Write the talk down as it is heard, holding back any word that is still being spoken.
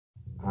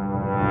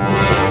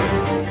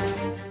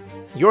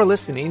You're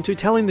listening to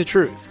Telling the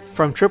Truth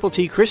from Triple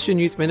T Christian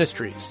Youth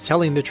Ministries,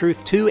 telling the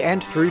truth to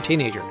and through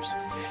teenagers.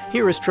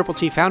 Here is Triple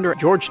T founder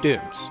George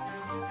Dooms.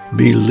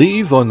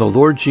 Believe on the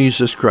Lord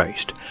Jesus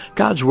Christ.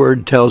 God's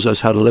Word tells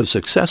us how to live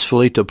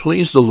successfully to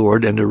please the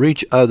Lord and to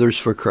reach others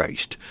for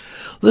Christ.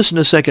 Listen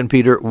to 2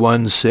 Peter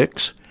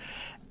 1:6.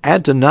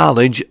 Add to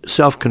knowledge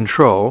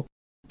self-control,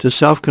 to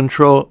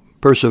self-control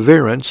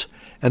perseverance,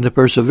 and to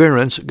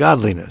perseverance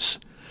godliness.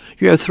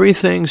 You have three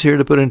things here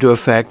to put into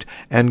effect,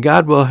 and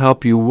God will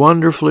help you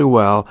wonderfully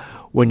well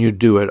when you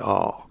do it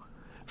all.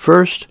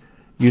 First,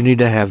 you need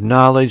to have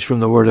knowledge from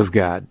the Word of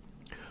God,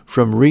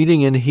 from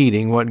reading and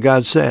heeding what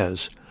God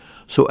says.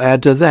 So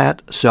add to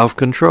that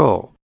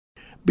self-control.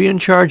 Be in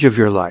charge of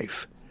your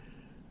life.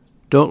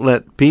 Don't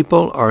let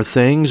people or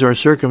things or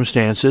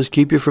circumstances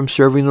keep you from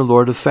serving the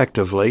Lord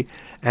effectively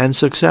and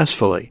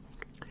successfully.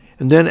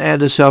 And then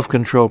add to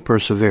self-control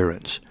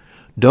perseverance.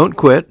 Don't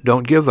quit.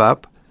 Don't give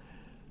up.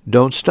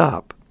 Don't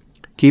stop.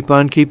 Keep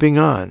on keeping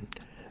on.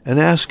 And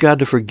ask God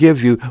to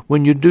forgive you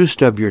when you do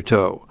stub your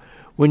toe,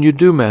 when you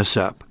do mess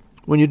up,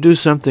 when you do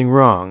something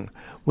wrong,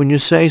 when you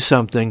say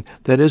something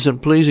that isn't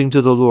pleasing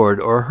to the Lord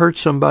or hurt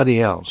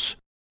somebody else.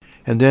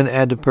 And then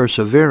add to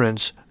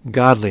perseverance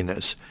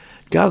godliness.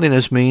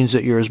 Godliness means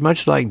that you're as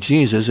much like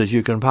Jesus as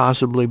you can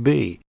possibly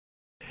be.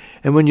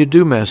 And when you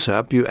do mess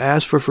up, you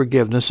ask for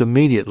forgiveness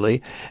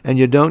immediately, and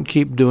you don't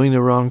keep doing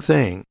the wrong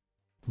thing.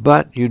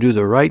 But you do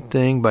the right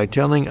thing by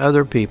telling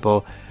other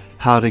people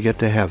how to get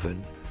to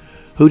heaven.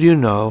 Who do you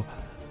know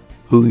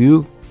who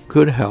you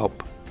could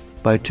help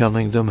by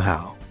telling them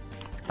how?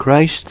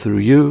 Christ through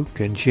you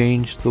can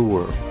change the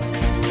world.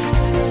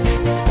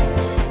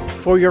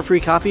 For your free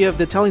copy of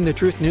the Telling the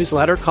Truth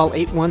newsletter, call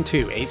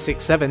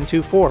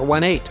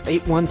 812-867-2418,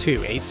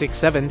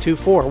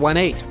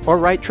 812-867-2418, or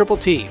write Triple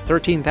T,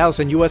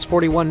 13,000 U.S.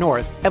 41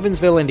 North,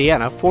 Evansville,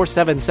 Indiana,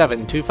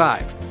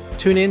 47725.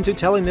 Tune in to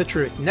Telling the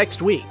Truth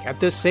next week at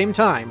this same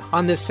time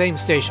on this same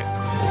station.